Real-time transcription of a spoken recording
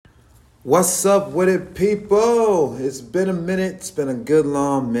What's up with it, people? It's been a minute. It's been a good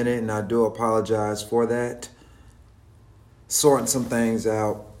long minute, and I do apologize for that. Sorting some things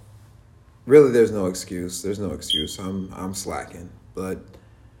out. Really, there's no excuse. There's no excuse. I'm slacking, but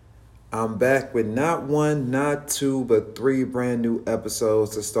I'm back with not one, not two, but three brand new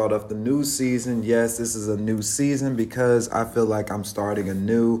episodes to start off the new season. Yes, this is a new season because I feel like I'm starting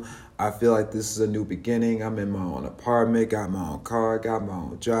anew. I feel like this is a new beginning. I'm in my own apartment, got my own car, got my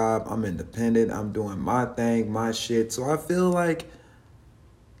own job. I'm independent. I'm doing my thing, my shit. So I feel like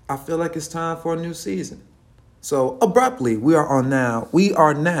it's time for a new season. So abruptly, we are now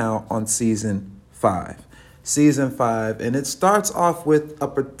on season 5. Season 5, and it starts off with a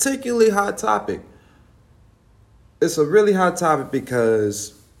particularly hot topic. It's a really hot topic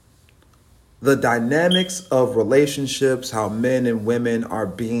because the dynamics of relationships, how men and women are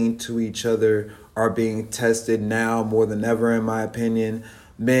being to each other, are being tested now more than ever, in my opinion.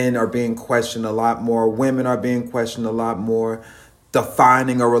 Men are being questioned a lot more. Women are being questioned a lot more.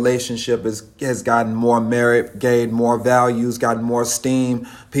 Defining a relationship has gotten more merit, gained more values, gotten more steam.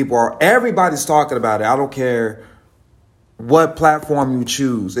 Everybody's talking about it. I don't care what platform you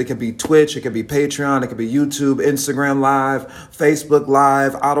choose. It could be Twitch, it could be Patreon, it could be YouTube, Instagram Live, Facebook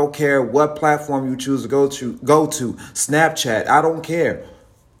Live. I don't care what platform you choose to go to, Snapchat. I don't care.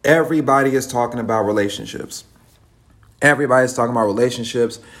 Everybody is talking about relationships. Everybody's talking about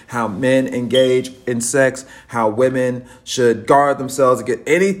relationships, how men engage in sex, how women should guard themselves against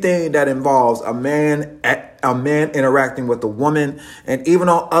anything that involves a man interacting with a woman, and even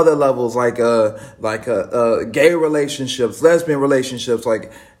on other levels like gay relationships, lesbian relationships,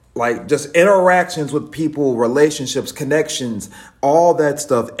 like just interactions with people, relationships, connections, all that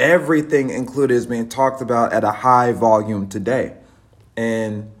stuff, everything included is being talked about at a high volume today.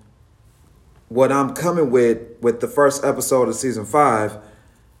 And what I'm coming with the first episode of season 5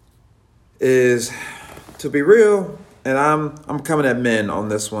 is, to be real, and I'm coming at men on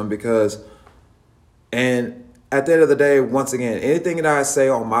this one because, and at the end of the day, once again, anything that I say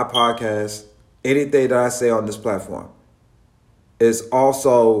on my podcast, anything that I say on this platform is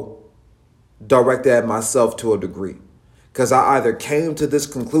also directed at myself to a degree. Because I either came to this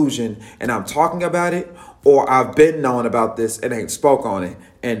conclusion and I'm talking about it, or I've been knowing about this and ain't spoke on it.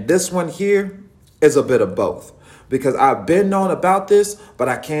 And this one here is a bit of both. Because I've been knowing about this, but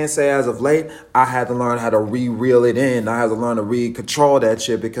I can't say as of late, I had to learn how to reel it in. I had to learn to control that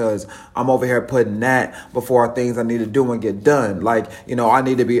shit because I'm over here putting that before things I need to do and get done. Like, I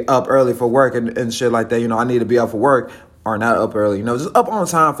need to be up early for work and shit like that. I need to be up for work, or not up early, just up on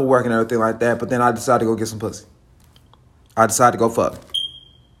time for work and everything like that. But then I decided to go get some pussy. I decided to go fuck.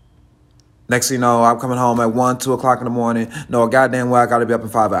 Next thing you know, I'm coming home at 1, 2 o'clock in the morning. No, goddamn well, I got to be up in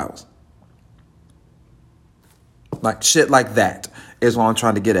 5 hours. Like shit like that is what I'm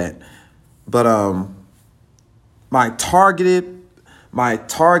trying to get at. But my targeted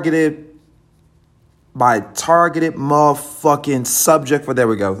motherfucking subject for, there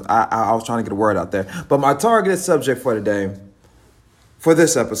we go. I was trying to get a word out there. But my targeted subject for today, for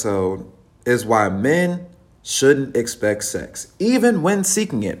this episode, is why men shouldn't expect sex, even when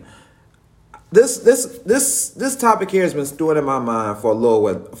seeking it. This topic here has been stewing in my mind for a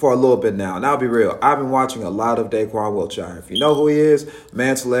little bit now. And I'll be real, I've been watching a lot of Daquan Wiltshire. If you know who he is,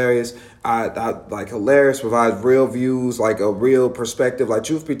 man's hilarious. I like hilarious, provides real views, like a real perspective. Like,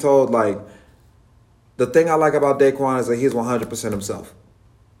 truth be told, like, the thing I like about Daquan is that he's 100% himself.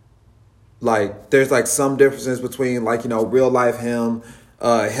 Like, there's like some differences between real life him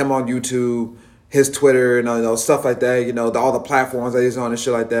on YouTube, his Twitter, and stuff like that, all the platforms that he's on and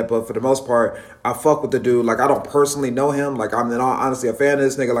shit like that. But for the most part, I fuck with the dude. Like, I don't personally know him. Like, I'm honestly a fan of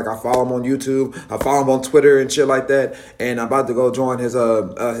this nigga. Like, I follow him on YouTube, I follow him on Twitter and shit like that. And I'm about to go join his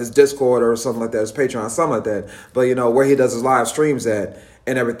Discord or something like that, his Patreon, something like that. But where he does his live streams at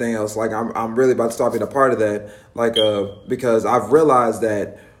and everything else. Like, I'm really about to start being a part of that. Like, because I've realized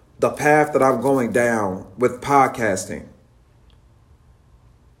that the path that I'm going down with podcasting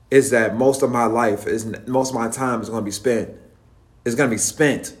is that most of my time is going to be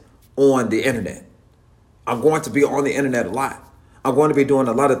spent on the internet. I'm going to be on the internet a lot. I'm going to be doing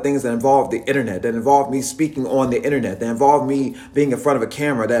a lot of things that involve the internet, that involve me speaking on the internet, that involve me being in front of a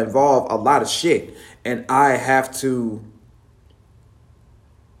camera, that involve a lot of shit. And I have to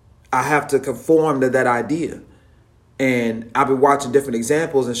conform to that idea. And I've been watching different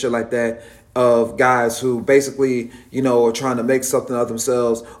examples and shit like that of guys who basically, are trying to make something of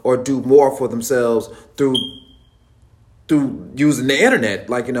themselves or do more for themselves through using the internet.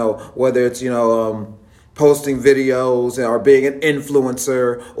 Like, whether it's, posting videos or being an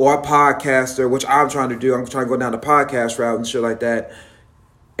influencer or a podcaster, which I'm trying to do. I'm trying to go down the podcast route and shit like that.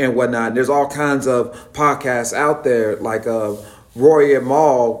 and whatnot. And there's all kinds of podcasts out there, like Rory and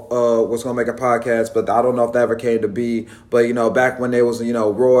Mal was gonna make a podcast, but I don't know if that ever came to be. But back when there was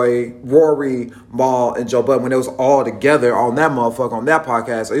Rory, Mal, and Joe Budden, when it was all together on that motherfucker on that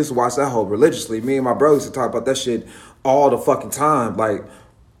podcast, I used to watch that whole religiously. Me and my bro used to talk about that shit all the fucking time. Like,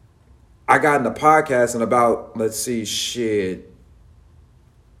 I got into podcasting about, let's see, shit,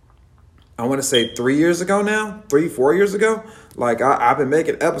 I want to say 3 years ago now, 4 years ago. Like, I've been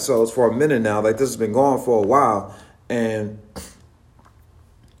making episodes for a minute now. Like, this has been going for a while, and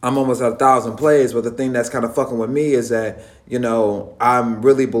I'm almost at 1,000 plays. But the thing that's kind of fucking with me is that, I'm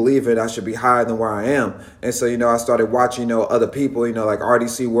really believing I should be higher than where I am. And so, I started watching, other people, like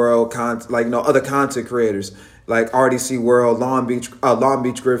RDC World, other content creators, like RDC World, Long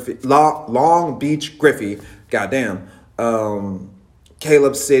Beach Griffey, goddamn,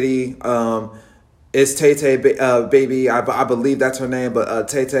 Caleb City, it's Tay Tay Baby, I believe that's her name, but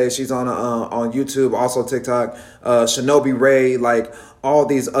Tay Tay, she's on YouTube, also TikTok, Shinobi Ray, like all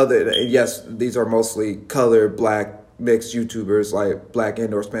these other, yes, these are mostly colored black mixed YouTubers, like black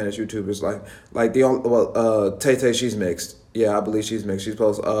and or Spanish YouTubers, like the only, Tay Tay, she's mixed. Yeah, I believe she's mixed. She's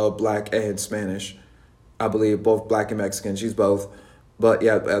both black and Spanish. I believe both black and Mexican. She's both. But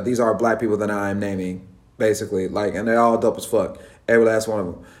yeah, these are black people that I am naming, basically. Like, and they're all dope as fuck. Every last one of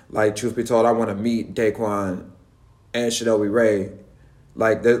them. Like, truth be told, I want to meet Daquan and Shinobi Ray.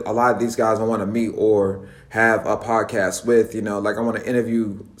 Like, there's a lot of these guys I want to meet or have a podcast with, like I want to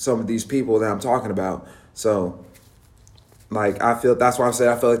interview some of these people that I'm talking about. So, like, that's why I say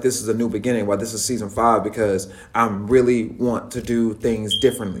I feel like this is a new beginning, why this is season 5, because I really want to do things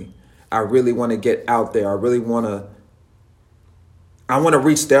differently. I really want to get out there. I want to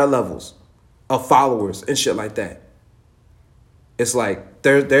reach their levels of followers and shit like that. It's like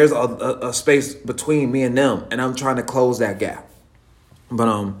there's a space between me and them, and I'm trying to close that gap.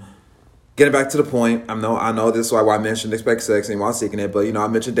 But getting back to the point, I know this is why I mentioned Expect Sexy while seeking it, but I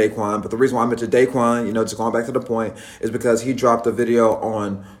mentioned Daquan. But the reason why I mentioned Daquan, just going back to the point, is because he dropped a video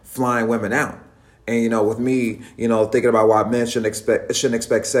on flying women out. And with me, thinking about why men shouldn't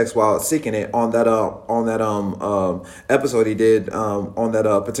expect sex while seeking it, on that episode he did, on that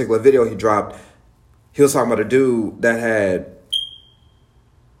particular video he dropped, he was talking about a dude that had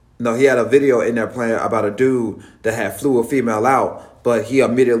a video in there playing about a dude that had flew a female out, but he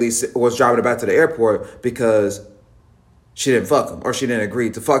immediately was driving her back to the airport because she didn't fuck him, or she didn't agree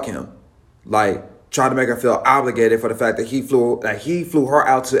to fuck him. Like, trying to make her feel obligated for the fact that he flew her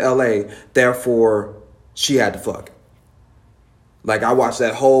out to LA, therefore she had to fuck. Like, I watched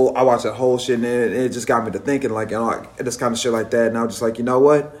that whole shit, and it just got me to thinking, like, this kind of shit like that. And I was just like, you know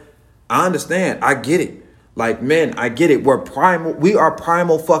what? I understand. I get it. Like, men, I get it. We are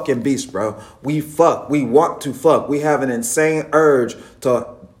primal fucking beasts, bro. We fuck. We want to fuck. We have an insane urge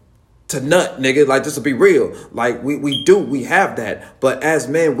to nut, nigga. Like, just to be real. Like, we have that. But as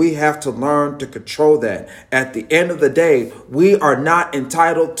men, we have to learn to control that. At the end of the day, we are not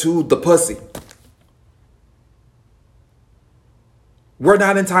entitled to the pussy. We're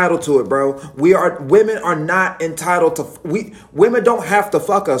not entitled to it, bro. Women are not entitled to, women don't have to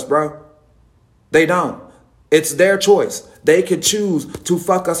fuck us, bro. They don't. It's their choice. They can choose to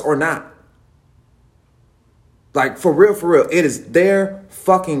fuck us or not. Like, for real, it is their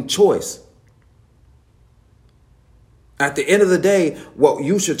fucking choice. At the end of the day, what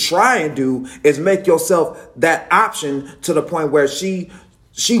you should try and do is make yourself that option to the point where she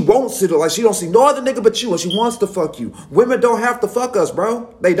won't sit, like, she don't see no other nigga but you, and she wants to fuck you. Women don't have to fuck us,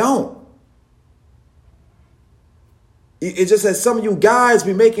 bro. They don't. It just that some of you guys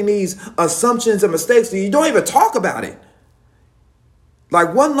be making these assumptions and mistakes, and you don't even talk about it.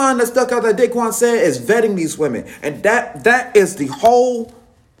 Like, one line that stuck out that Daquan said is vetting these women. And that is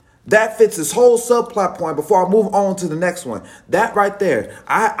that fits this whole subplot point before I move on to the next one. That right there,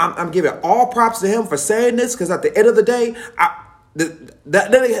 I'm giving all props to him for saying this, because at the end of the day,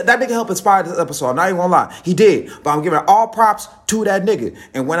 that nigga helped inspire this episode. I'm not even gonna lie, he did. But I'm giving all props to that nigga.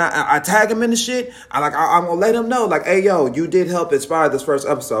 And when I tag him in the shit, I'm gonna let him know, like, hey yo, you did help inspire this first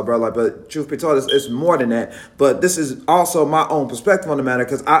episode, bro. Like, but truth be told, it's more than that. But this is also my own perspective on the matter,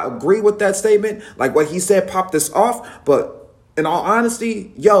 because I agree with that statement. Like, what he said popped this off. But in all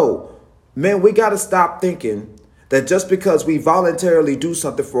honesty, yo, man, we gotta stop thinking that just because we voluntarily do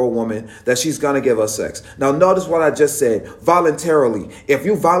something for a woman, that she's going to give us sex. Now, notice what I just said. Voluntarily. If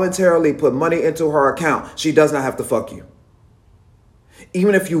you voluntarily put money into her account, she does not have to fuck you.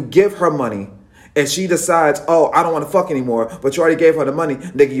 Even if you give her money and she decides, oh, I don't want to fuck anymore, but you already gave her the money,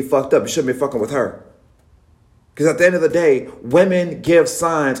 nigga, you fucked up. You shouldn't be fucking with her. Because at the end of the day, women give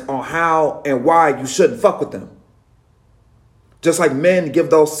signs on how and why you shouldn't fuck with them. Just like men give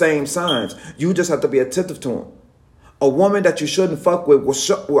those same signs. You just have to be attentive to them. A woman that you shouldn't fuck with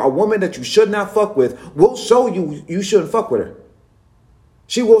a woman that you should not fuck with will show you you shouldn't fuck with her.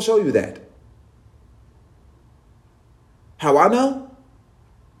 She will show you that. How I know?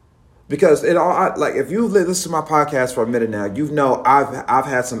 Because like if you've listened to my podcast for a minute now, you know I've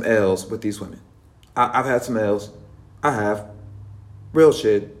had some L's with these women. I've had some L's. I have. Real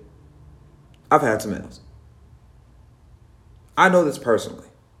shit. I've had some L's. I know this personally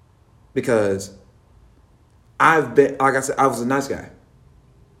because I've been, like I said, I was a nice guy.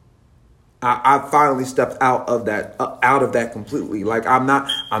 I finally stepped out of that completely. Like I'm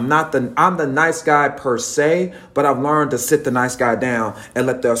the nice guy per se, but I've learned to sit the nice guy down and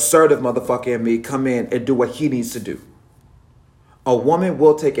let the assertive motherfucker in me come in and do what he needs to do. A woman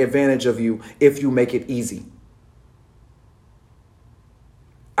will take advantage of you if you make it easy.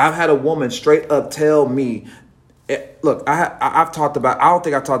 I've had a woman straight up tell me, look, I've talked about, I don't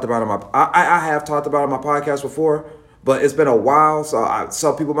think I talked about it on I have talked about it on my podcast before, but it's been a while. So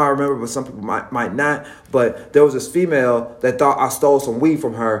some people might remember, but some people might not. But there was this female that thought I stole some weed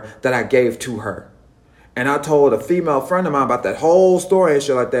from her that I gave to her. And I told a female friend of mine about that whole story and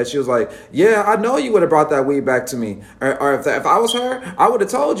shit like that. She was like, yeah, I know you would have brought that weed back to me. Or if I was her, I would have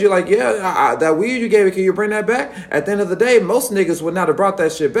told you, like, yeah, that weed you gave me, can you bring that back? At the end of the day, most niggas would not have brought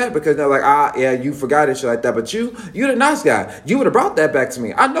that shit back because they're like, yeah, you forgot it, shit like that. But you the nice guy. You would have brought that back to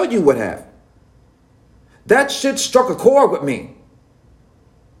me. I know you would have. That shit struck a chord with me.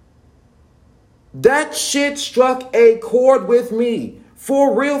 That shit struck a chord with me.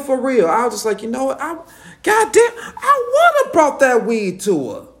 For real, for real. I was just like, you know what? Goddamn, I would have brought that weed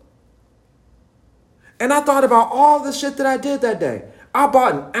to her. And I thought about all the shit that I did that day. I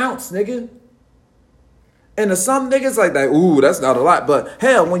bought an ounce, nigga. And to some niggas like that, ooh, that's not a lot. But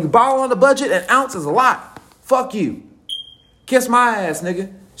hell, when you ball on the budget, an ounce is a lot. Fuck you. Kiss my ass,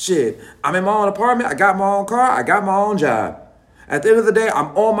 nigga. Shit. I'm in my own apartment. I got my own car. I got my own job. At the end of the day, I'm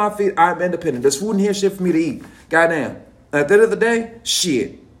on my feet. I'm independent. There's food in here, shit for me to eat. Goddamn. At the end of the day,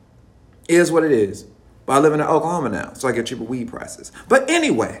 shit is what it is. But I live in Oklahoma now, so I get cheaper weed prices. But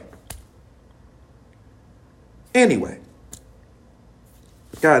anyway.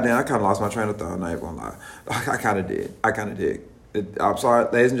 Goddamn, I kind of lost my train of thought. I'm not even gonna lie. I kind of did. I'm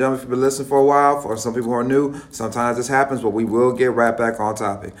sorry, ladies and gentlemen, if you've been listening for a while. For some people who are new, sometimes this happens, but we will get right back on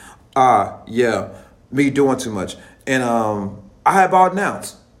topic. Yeah, me doing too much. And I had bought an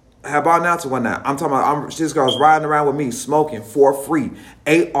ounce. One night. I'm talking about, this girl's riding around with me, smoking for free,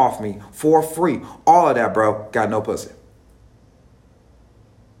 ate off me for free. All of that, bro. Got no pussy.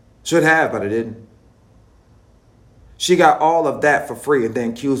 Should have, but I didn't. She got all of that for free and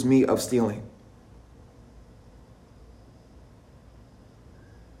then accused me of stealing.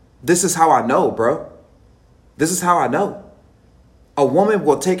 This is how I know, bro. This is how I know. A woman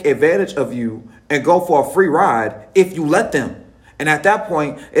will take advantage of you and go for a free ride if you let them. And at that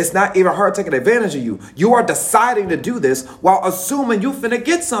point, it's not even her taking advantage of you. You are deciding to do this while assuming you finna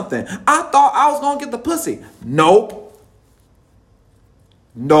get something. I thought I was going to get the pussy. Nope.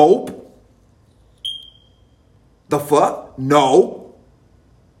 The fuck? No.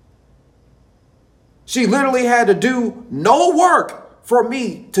 She literally had to do no work for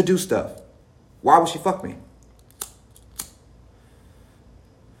me to do stuff. Why would she fuck me?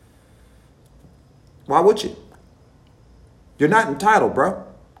 Why would you? You're not entitled, bro.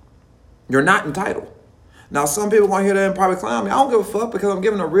 You're not entitled. Now, some people want to hear that and probably clown me. I don't give a fuck because I'm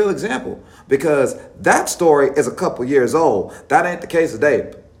giving a real example. Because that story is a couple years old. That ain't the case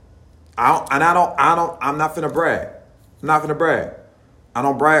today. I'm not finna brag. I'm not finna brag. I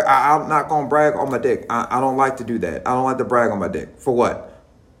don't brag. I'm not gonna brag on my dick. I don't like to do that. I don't like to brag on my dick. For what?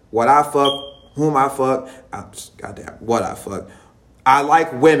 What I fuck, whom I fuck, goddamn, what I fuck. I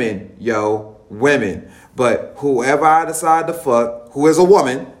like women, women. But whoever I decide to fuck, who is a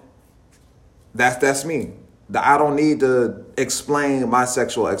woman, that's me. I don't need to explain my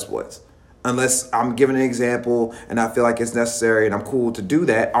sexual exploits unless I'm giving an example and I feel like it's necessary and I'm cool to do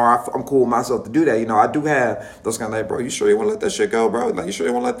that, or I'm cool with myself to do that. I do have those kind of like, bro, you sure you want to let that shit go, bro? Like, you sure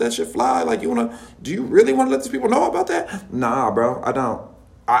you want to let that shit fly? Like, do you really want to let these people know about that? Nah, bro, I don't.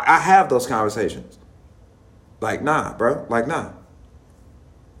 I have those conversations. Like, nah, bro, like, nah.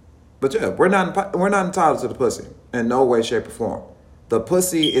 But yeah, we're not entitled to the pussy in no way, shape, or form. The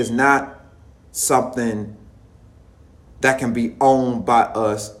pussy is not something that can be owned by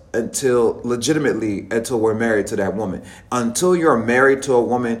us until we're married to that woman. Until you're married to a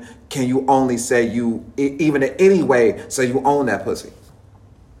woman, can you only say you, even in any way, say you own that pussy.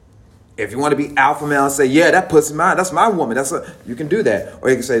 If you want to be alpha male and say, yeah, that pussy mine, that's my woman. You can do that. Or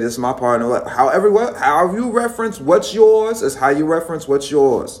you can say, this is my partner. However you reference what's yours is how you reference what's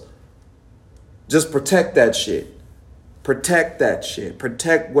yours. Just protect that shit. Protect that shit.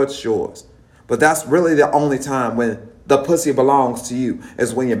 Protect what's yours. But that's really the only time when the pussy belongs to you,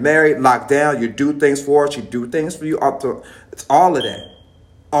 is when you're married, locked down, you do things for her, she do things for you. It's all of that.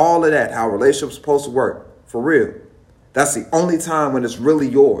 All of that, how a relationship's supposed to work. For real. That's the only time when it's really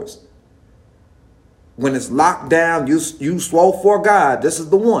yours. When it's locked down, you swore for God, this is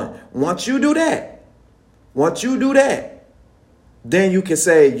the one. Once you do that, then you can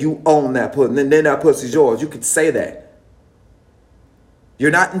say you own that pussy. And then that pussy's yours. You can say that.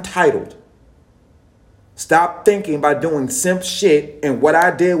 You're not entitled. Stop thinking about doing simp shit. And what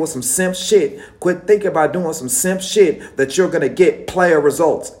I did was some simp shit. Quit thinking about doing some simp shit that you're going to get player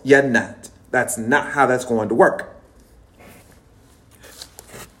results. You're not. That's not how that's going to work.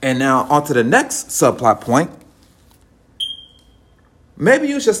 And now on to the next subplot point. Maybe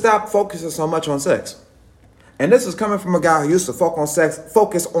you should stop focusing so much on sex. And this is coming from a guy who used to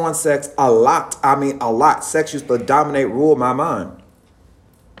focus on sex a lot. I mean, a lot. Sex used to rule my mind.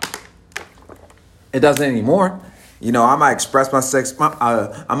 It doesn't anymore. You know, I might express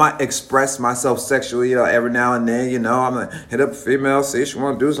myself sexually, every now and then. I'm gonna hit up a female, see if she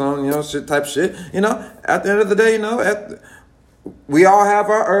want to do something, shit type shit. At the end of the day, we all have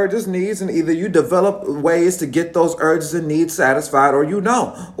our urges, needs, and either you develop ways to get those urges and needs satisfied, or you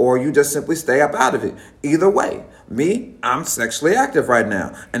don't, or you just simply stay up out of it. Either way, me, I'm sexually active right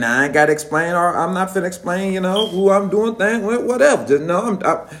now, and I ain't got to explain, or I'm not finna explain, who I'm doing things with, whatever. Just know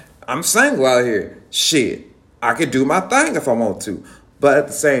I'm single out here. Shit, I could do my thing if I want to. But at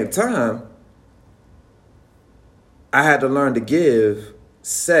the same time, I had to learn to give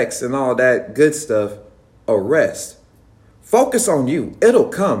sex and all that good stuff a rest. Focus on you. It'll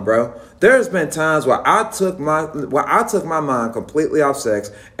come, bro. There's been times where I took my mind completely off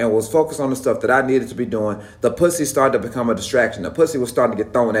sex and was focused on the stuff that I needed to be doing. The pussy started to become a distraction. The pussy was starting to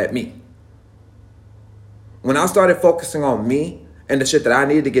get thrown at me. When I started focusing on me and the shit that I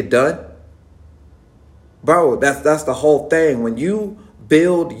needed to get done, bro, that's the whole thing. When you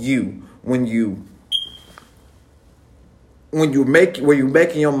build you, when you're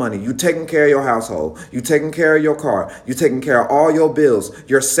making your money, you taking care of your household, you taking care of your car, you taking care of all your bills,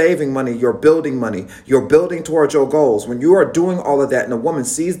 you're saving money, you're building towards your goals. When you are doing all of that and a woman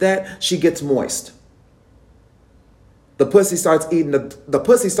sees that, she gets moist. The pussy starts eating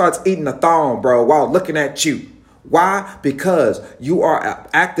the thong, bro, while looking at you. Why? Because you are an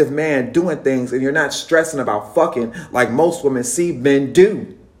active man doing things and you're not stressing about fucking like most women see men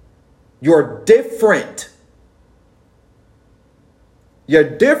do. You're different.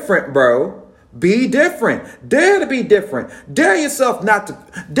 You're different, bro. Be different. Dare to be different. Dare yourself not to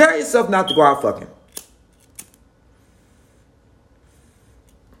go out fucking.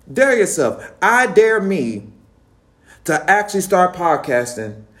 Dare yourself. I dare me to actually start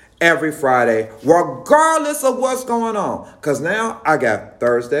podcasting every Friday, regardless of what's going on. Because now I got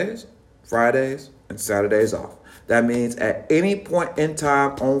Thursdays, Fridays, and Saturdays off. That means at any point in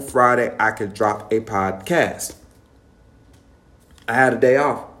time on Friday, I could drop a podcast. I had a day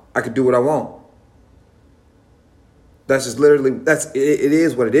off. I could do what I want. That's just literally, it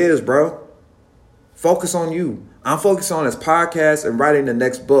is what it is, bro. Focus on you. I'm focused on this podcast and writing the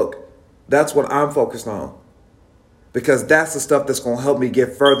next book. That's what I'm focused on. Because that's the stuff that's going to help me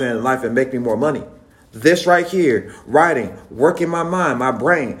get further in life and make me more money. This right here, writing, working my mind, my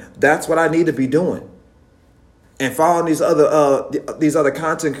brain, that's what I need to be doing. And following these other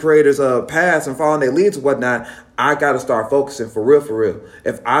content creators' paths and following their leads and whatnot, I got to start focusing for real.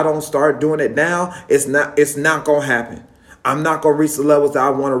 If I don't start doing it now, it's not going to happen. I'm not going to reach the levels that I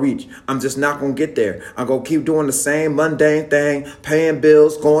want to reach. I'm just not going to get there. I'm going to keep doing the same mundane thing, paying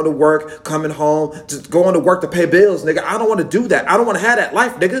bills, going to work, coming home, just going to work to pay bills, nigga. I don't want to do that. I don't want to have that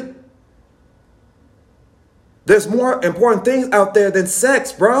life, nigga. There's more important things out there than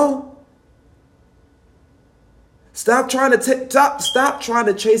sex, bro. Stop trying to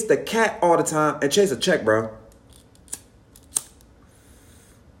chase the cat all the time and chase a check, bro.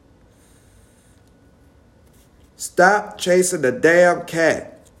 Stop chasing the damn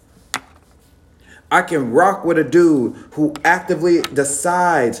cat. I can rock with a dude who actively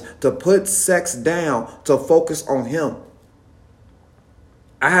decides to put sex down to focus on him.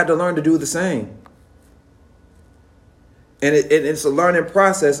 I had to learn to do the same. And it's a learning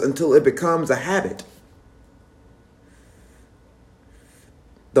process until it becomes a habit.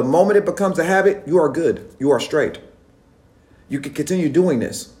 The moment it becomes a habit, you are good. You are straight. You can continue doing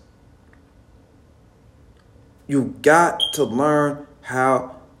this. You got to learn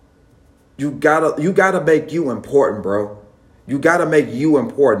how You gotta make you important, bro. You gotta make you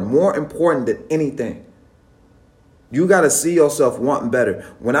important, more important than anything. You gotta see yourself wanting better.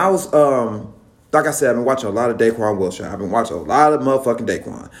 When I was like I said, I've been watching a lot of Daquan Wilshire. I've been watching a lot of motherfucking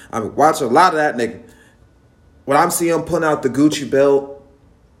Daquan. I've been watching a lot of that nigga. When I'm seeing him putting out the Gucci belt,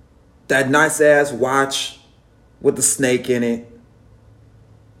 that nice ass watch with the snake in it.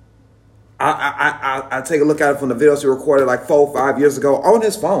 I take a look at it from the videos he recorded like 4 or 5 years ago on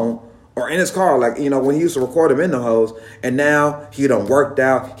his phone or in his car, like, when he used to record them in the hoes, and now he done worked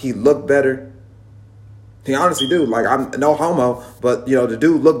out, he looked better. He honestly do. Like, I'm no homo, but the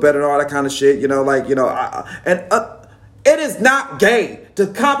dude look better and all that kind of shit. It is not gay to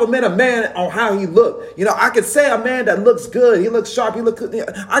compliment a man on how he look. I could say a man that looks good, he looks sharp, he look good.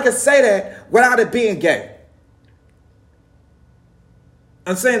 I could say that without it being gay.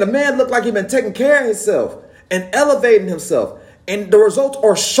 I'm saying the man looked like he been taking care of himself and elevating himself, and the results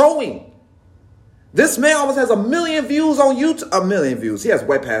are showing. This man almost has 1 million views on YouTube. 1 million views. He has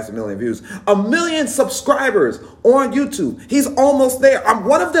way past 1 million views. 1 million subscribers on YouTube. He's almost there. I'm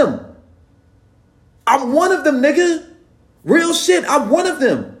one of them. I'm one of them, nigga. Real shit. I'm one of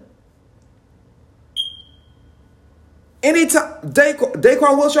them. Anytime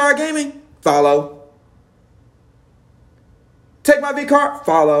Daquan Wilshire Gaming, follow. Take my V card,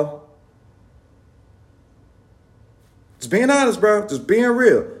 follow. Just being honest, bro. Just being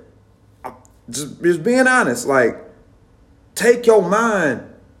real. Just being honest. Like, take your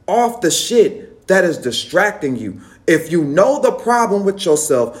mind off the shit that is distracting you. If you know the problem with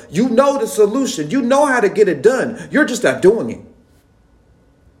yourself, you know the solution, you know how to get it done. You're just not doing it.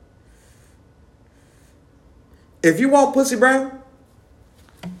 If you want pussy, bro,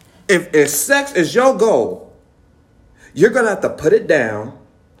 if sex is your goal, you're going to have to put it down,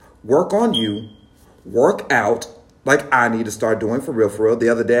 work on you, work out, like I need to start doing for real, for real. The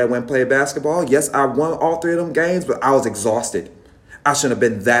other day I went and played basketball. Yes, I won all 3 of them games, but I was exhausted. I shouldn't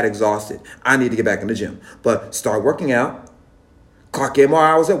have been that exhausted. I need to get back in the gym. But start working out, clock in more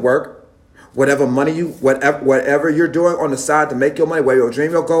hours at work, whatever you're doing on the side to make your money, whatever your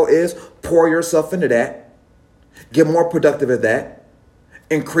dream, your goal is, pour yourself into that. Get more productive at that.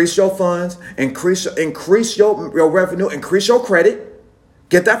 Increase your funds, increase your revenue, increase your credit,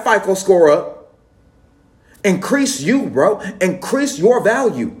 get that FICO score up, increase you, bro, increase your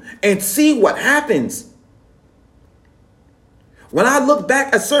value and see what happens. When I look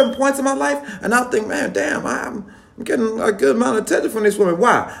back at certain points in my life and I think, man, damn, I'm getting a good amount of attention from this woman.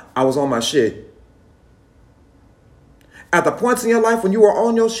 Why? I was on my shit. At the points in your life when you were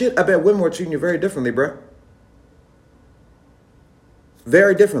on your shit, I bet women were treating you very differently, bro.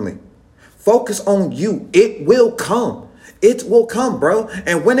 Very differently. Focus on you. It will come. It will come, bro.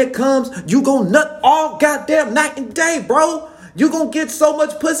 And when it comes, you gon' nut all goddamn night and day, bro. You gon' get so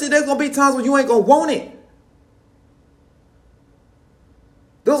much pussy, there's gonna be times when you ain't gonna want it.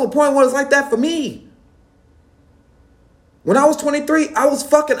 There was a point where it's like that for me. When I was 23, I was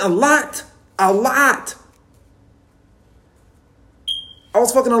fucking a lot. A lot. I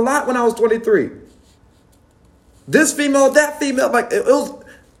was fucking a lot when I was 23. This female, that female, like it was,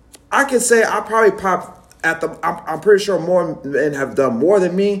 I can say I probably popped I'm pretty sure more men have done more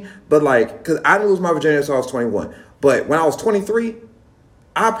than me, but like, cause I didn't lose my virginity until I was 21. But when I was 23,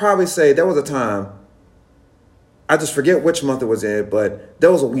 I'd probably say there was a time, I just forget which month it was in, but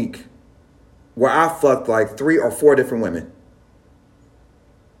there was a week where I fucked like 3 or 4 different women.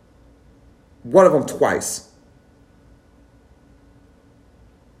 One of them twice.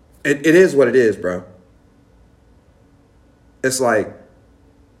 It is what it is, bro. It's like,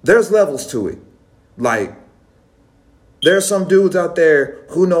 there's levels to it. Like, there's some dudes out there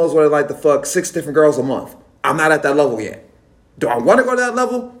who knows what it's like to fuck 6 different girls a month. I'm not at that level yet. Do I want to go to that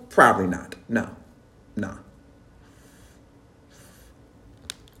level? Probably not. No.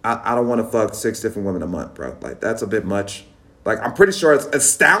 I don't want to fuck 6 different women a month, bro. Like, that's a bit much. Like, I'm pretty sure it's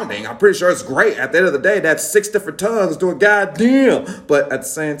astounding. I'm pretty sure it's great. At the end of the day, that's 6 different tongues doing goddamn. But at the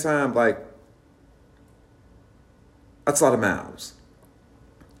same time, like, that's a lot of mouths.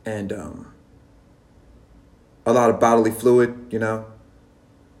 And a lot of bodily fluid, you know.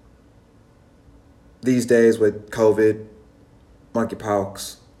 These days with COVID,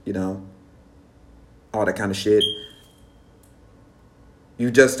 monkeypox, you know, all that kind of shit.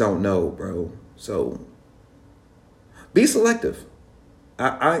 You just don't know, bro. So be selective.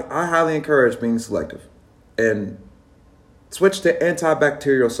 I highly encourage being selective. And switch to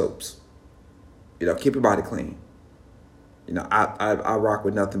antibacterial soaps. You know, keep your body clean. You know, I rock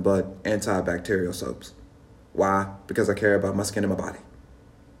with nothing but antibacterial soaps. Why? Because I care about my skin and my body.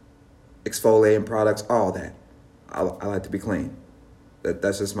 Exfoliating products, all that. I like to be clean.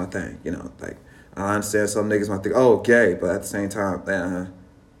 That's just my thing, Like, I understand some niggas might think, oh, gay, but at the same time,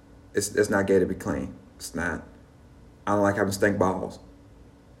 it's not gay to be clean. It's not. I don't like having stank balls.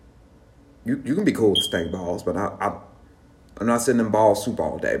 You can be cool with stank balls, but I'm not sitting in ball soup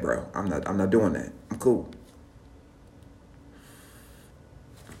all day, bro. I'm not doing that. I'm cool.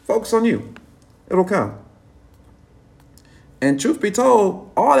 Focus on you. It'll come. And truth be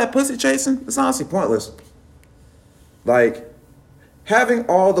told, all that pussy chasing is honestly pointless. Like, having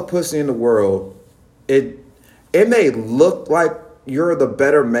all the pussy in the world, it may look like you're the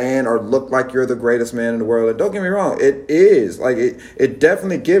better man or look like you're the greatest man in the world. And don't get me wrong, it is. Like, it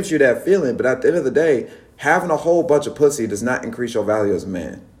definitely gives you that feeling. But at the end of the day, having a whole bunch of pussy does not increase your value as a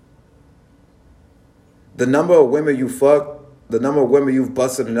man. The number of women you fuck, the number of women you've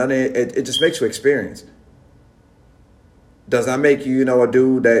busted and done it just makes you experience. Does that make you, a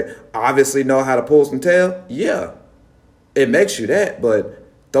dude that obviously know how to pull some tail? Yeah, it makes you that. But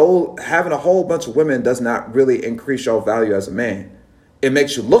though having a whole bunch of women does not really increase your value as a man. It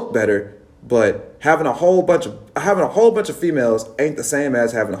makes you look better, but having a whole bunch of females ain't the same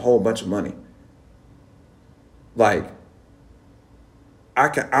as having a whole bunch of money. Like, I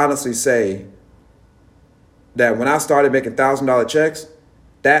can honestly say that when I started making $1,000 checks,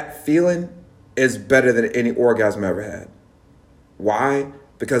 that feeling is better than any orgasm I ever had. Why?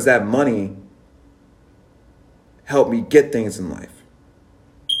 Because that money helped me get things in life.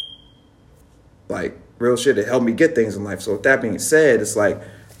 Like, real shit, it helped me get things in life. So with that being said, it's like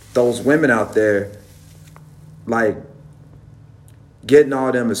those women out there, like, getting all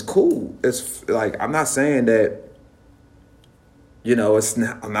of them is cool. It's like, I'm not saying that, it's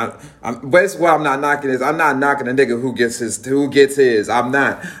not, but it's what I'm not knocking is I'm not knocking a nigga who gets his. I'm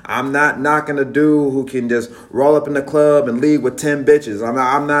not knocking a dude who can just roll up in the club and leave with 10 bitches.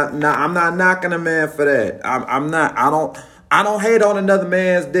 I'm not knocking a man for that. I don't hate on another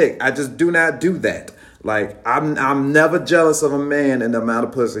man's dick. I just do not do that. Like, I'm never jealous of a man and the amount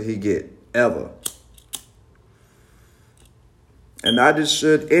of pussy he get, ever. And neither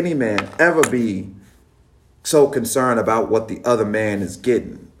should any man ever be so concerned about what the other man is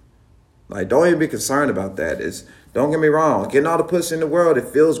getting. Like, don't even be concerned about that. Don't get me wrong, getting all the pussy in the world, it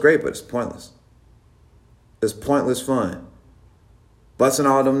feels great, but it's pointless. It's pointless fun. Busting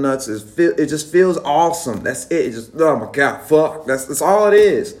all them nuts, it just feels awesome. That's it. It just, oh my God, fuck. That's all it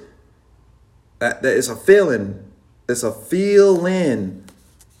is. That it's a feeling. It's a feeling.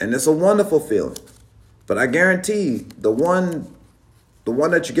 And it's a wonderful feeling. But I guarantee the one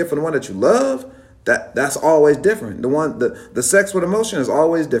that you get from the one that you love, that's always different. The sex with emotion is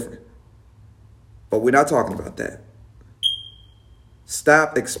always different. But we're not talking about that.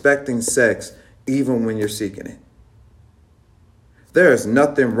 Stop expecting sex even when you're seeking it. There is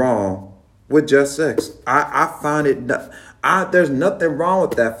nothing wrong with just sex. I find it, there's nothing wrong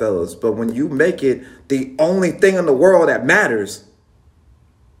with that, fellas. But when you make it the only thing in the world that matters,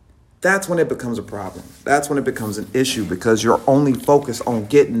 that's when it becomes a problem. That's when it becomes an issue because you're only focused on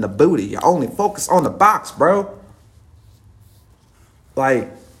getting the booty. You're only focused on the box, bro. Like,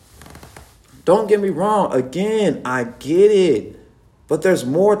 don't get me wrong. Again, I get it. But there's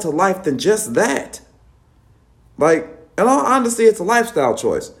more to life than just that. Like, in all honesty, it's a lifestyle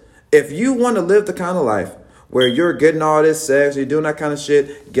choice. If you want to live the kind of life where you're getting all this sex, you're doing that kind of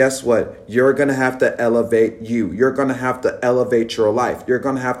shit, guess what? You're going to have to elevate you. You're going to have to elevate your life. You're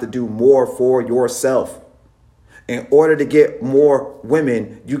going to have to do more for yourself. In order to get more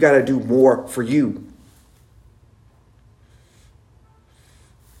women, you got to do more for you.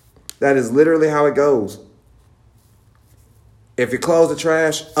 That is literally how it goes. If your clothes are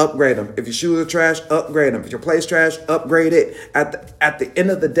trash, upgrade them. If your shoes are trash, upgrade them. If your place trash, upgrade it. At the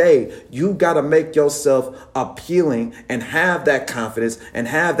end of the day, you got to make yourself appealing and have that confidence and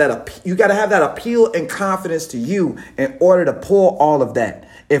you got to have that appeal and confidence to you in order to pull all of that.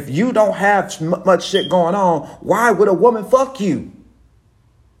 If you don't have much shit going on, why would a woman fuck you?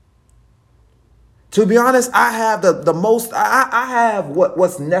 To be honest, I have the most, I have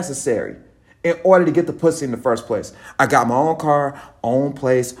what's necessary in order to get the pussy in the first place. I got my own car, own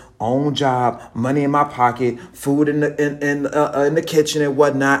place, own job, money in my pocket, food in the kitchen and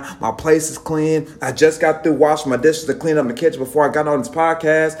whatnot. My place is clean. I just got through washing my dishes and cleaning up my kitchen before I got on this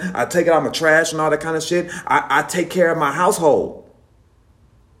podcast. I take out my trash and all that kind of shit. I take care of my household.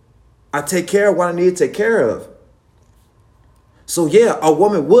 I take care of what I need to take care of. So yeah, a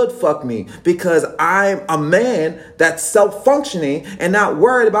woman would fuck me because I'm a man that's self-functioning and not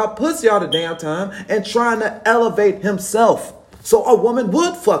worried about pussy all the damn time and trying to elevate himself. So a woman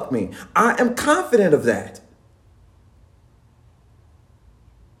would fuck me. I am confident of that.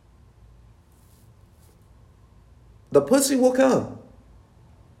 The pussy will come.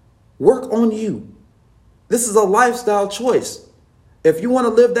 Work on you. This is a lifestyle choice. If you want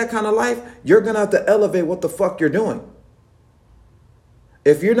to live that kind of life, you're going to have to elevate what the fuck you're doing.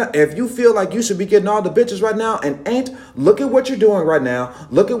 If you feel like you should be getting all the bitches right now and ain't, look at what you're doing right now.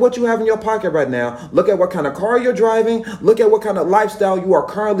 Look at what you have in your pocket right now. Look at what kind of car you're driving. Look at what kind of lifestyle you are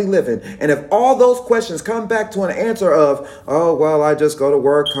currently living. And if all those questions come back to an answer of, oh, well, I just go to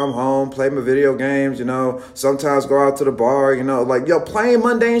work, come home, play my video games, sometimes go out to the bar, playing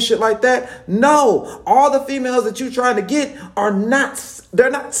mundane shit like that. No, all the females that you're trying to get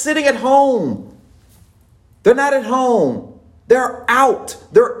they're not sitting at home. They're not at home. They're out.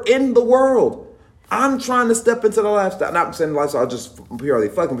 They're in the world. I'm trying to step into the lifestyle. Not saying the lifestyle just purely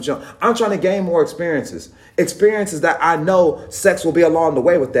fucking, but I'm trying to gain more experiences. Experiences that I know sex will be along the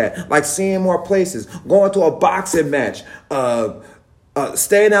way with that. Like seeing more places, going to a boxing match,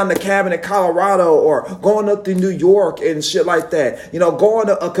 staying out in the cabin in Colorado or going up to New York and shit like that. Going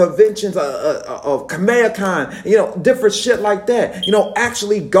to a conventions of Kamehacon, different shit like that.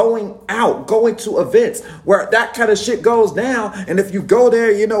 Actually going out, going to events where that kind of shit goes down. And if you go there,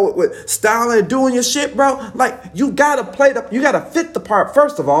 with style and doing your shit, bro, like you gotta fit the part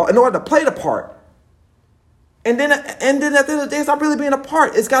first of all in order to play the part. And then at the end of the day, it's not really being a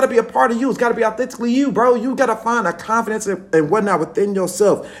part. It's got to be a part of you. It's got to be authentically you, bro. You got to find a confidence and whatnot within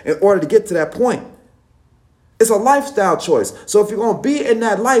yourself in order to get to that point. It's a lifestyle choice. So if you're going to be in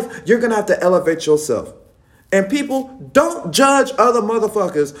that life, you're going to have to elevate yourself. And people, don't judge other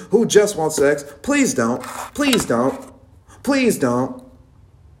motherfuckers who just want sex. Please don't. Please don't. Please don't.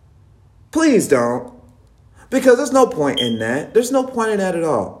 Please don't. Because there's no point in that. There's no point in that at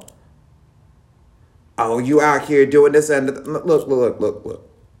all. Oh, you out here doing this and look.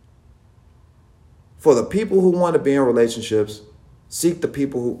 For the people who want to be in relationships, seek the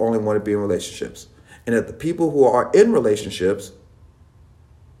people who only want to be in relationships. And if the people who are in relationships,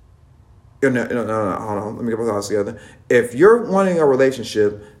 no, hold on, let me get my thoughts together. If you're wanting a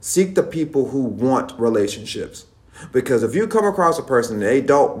relationship, seek the people who want relationships. Because if you come across a person and they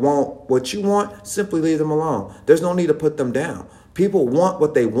don't want what you want, simply leave them alone. There's no need to put them down. People want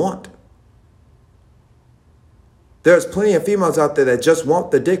what they want. There's plenty of females out there that just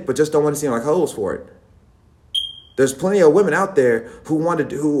want the dick, but just don't want to seem like hoes for it. There's plenty of women out there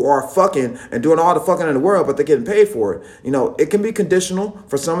who are fucking and doing all the fucking in the world, but they're getting paid for it. It can be conditional.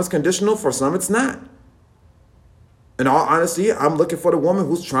 For some, it's conditional. For some, it's not. In all honesty, I'm looking for the woman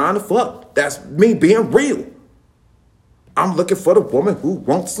who's trying to fuck. That's me being real. I'm looking for the woman who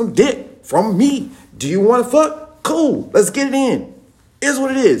wants some dick from me. Do you want to fuck? Cool. Let's get it in. Is what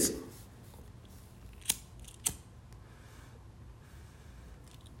it is.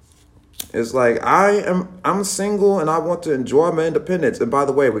 It's like I'm single and I want to enjoy my independence. And by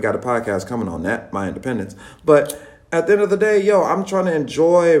the way, we got a podcast coming on that, my independence. But at the end of the day, I'm trying to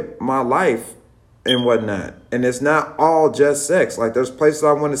enjoy my life and whatnot. And it's not all just sex. Like there's places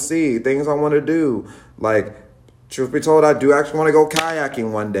I want to see, things I want to do. Like, truth be told, I do actually want to go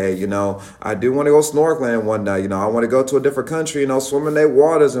kayaking one day, I do want to go snorkeling one day, I want to go to a different country, swim in their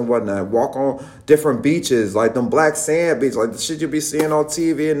waters and whatnot, walk on different beaches, like them black sand beaches, like the shit you be seeing on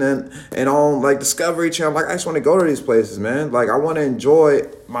TV and on like Discovery Channel. Like I just want to go to these places, man. Like I want to enjoy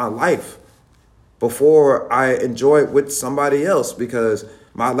my life before I enjoy it with somebody else, because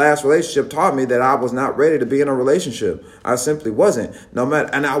my last relationship taught me that I was not ready to be in a relationship. I simply wasn't.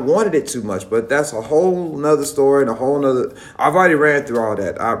 And I wanted it too much, but that's a whole nother story and I've already ran through all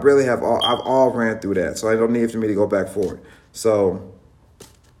that. I really have I've all ran through that. So I don't need for me to go back forward. So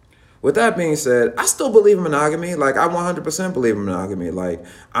with that being said, I still believe in monogamy. Like I 100% believe in monogamy. Like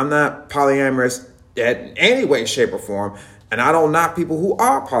I'm not polyamorous in any way, shape or form. And I don't knock people who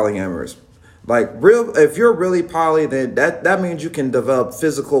are polyamorous. Like if you're really poly, then that means you can develop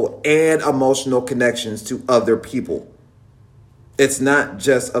physical and emotional connections to other people. It's not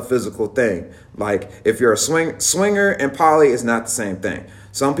just a physical thing. Like if you're a swinger and poly is not the same thing.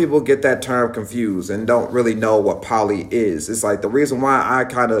 Some people get that term confused and don't really know what poly is. It's like the reason why I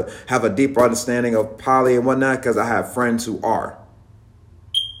kind of have a deeper understanding of poly and whatnot, because I have friends who are.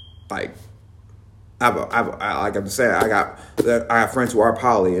 Like like I'm saying, I have friends who are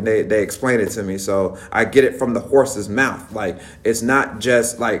poly, and they explain it to me, so I get it from the horse's mouth. Like it's not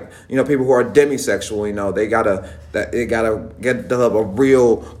just like people who are demisexual. They gotta develop a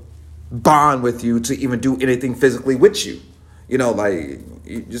real bond with you to even do anything physically with you. Like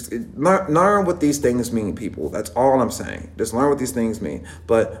you just learn what these things mean, people. That's all I'm saying. Just learn what these things mean.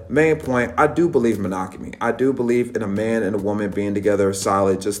 But main point, I do believe in monogamy. I do believe in a man and a woman being together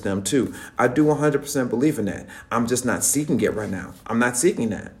solid, just them two. I do 100% believe in that. I'm just not seeking it right now. I'm not seeking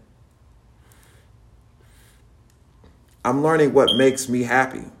that. I'm learning what makes me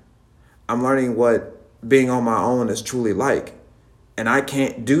happy. I'm learning what being on my own is truly like. And I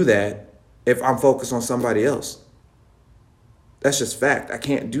can't do that if I'm focused on somebody else. That's just fact. I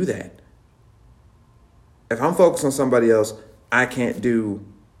can't do that. If I'm focused on somebody else, I can't do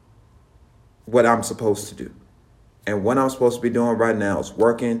what I'm supposed to do. And what I'm supposed to be doing right now is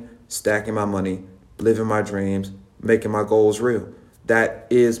working, stacking my money, living my dreams, making my goals real. That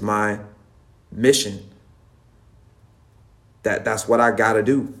is my mission. That's what I got to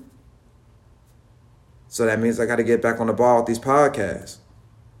do. So that means I got to get back on the ball with these podcasts.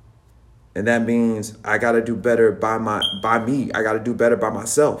 And that means I got to do better by me. I got to do better by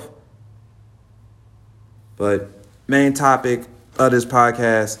myself. But main topic of this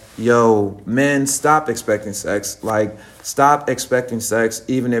podcast, men, stop expecting sex. Like, stop expecting sex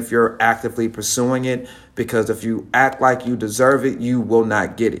even if you're actively pursuing it, because if you act like you deserve it, you will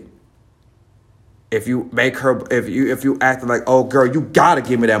not get it. If you make her, if you act like, oh girl, you gotta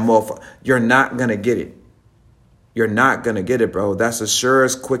give me that motherfucker, you're not gonna get it. You're not gonna get it, bro. That's the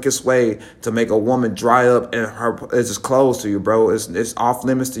surest, quickest way to make a woman dry up and her is just closed to you, bro. It's off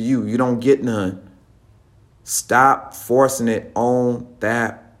limits to you. You don't get none. Stop forcing it on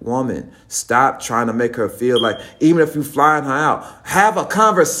that woman. Stop trying to make her feel like, even if you flying her out, have a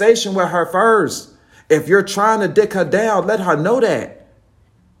conversation with her first. If you're trying to dick her down, let her know that.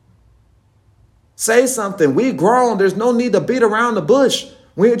 Say something. We grown. There's no need to beat around the bush.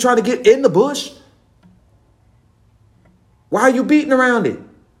 We ain't trying to get in the bush. Why are you beating around it?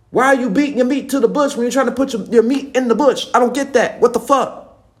 Why are you beating your meat to the bush when you're trying to put your meat in the bush? I don't get that. What the fuck?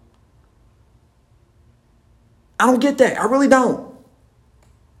 I don't get that. I really don't.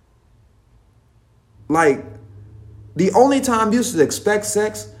 Like, the only time you should expect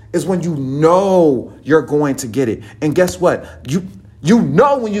sex is when you know you're going to get it. And guess what? You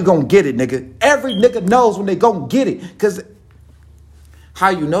know when you're going to get it, nigga. Every nigga knows when they going to get it. Because how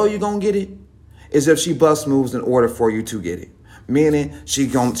you know you're going to get it is if she bust moves in order for you to get it. Meaning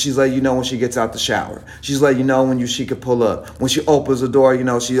she's letting you know when she gets out the shower. She's letting you know when she could pull up. When she opens the door,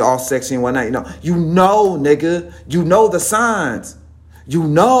 she's all sexy and whatnot. You know, nigga. You know the signs. You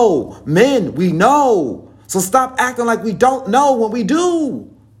know. Men, we know. So stop acting like we don't know when we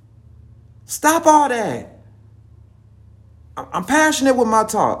do. Stop all that. I'm passionate with my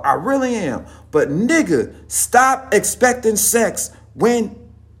talk. I really am. But nigga, stop expecting sex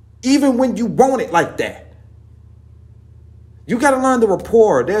even when you want it like that. You got to learn the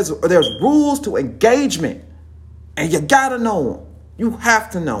rapport. There's rules to engagement. And you got to know them. You have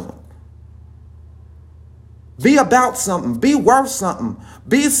to know them. Be about something. Be worth something.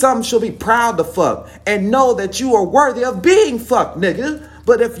 Be something she'll be proud to fuck. And know that you are worthy of being fucked, nigga.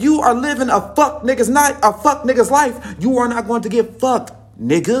 But if you are living a fuck nigga's life, you are not going to get fucked,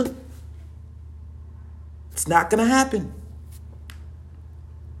 nigga. It's not going to happen.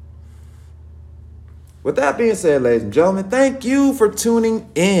 With that being said, ladies and gentlemen, thank you for tuning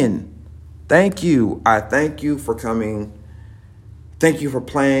in. Thank you. I thank you for coming. Thank you for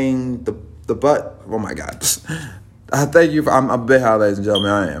playing the butt. Oh my God. I thank you for, I'm a bit high, ladies and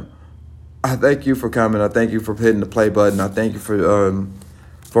gentlemen. I am. I thank you for coming. I thank you for hitting the play button. I thank you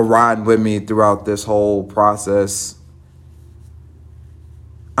for riding with me throughout this whole process.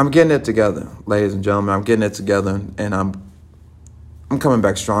 I'm getting it together, ladies and gentlemen. I'm getting it together, and I'm coming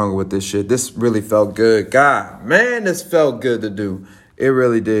back stronger with this shit. This really felt good. God, man, this felt good to do. It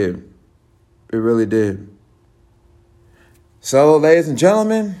really did. It really did. So, ladies and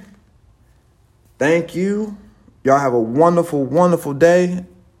gentlemen, thank you. Y'all have a wonderful, wonderful day.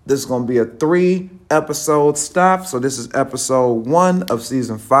 This is going to be a 3-episode stop. So this is episode 1 of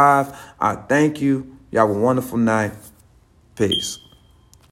season 5. I thank you. Y'all have a wonderful night. Peace.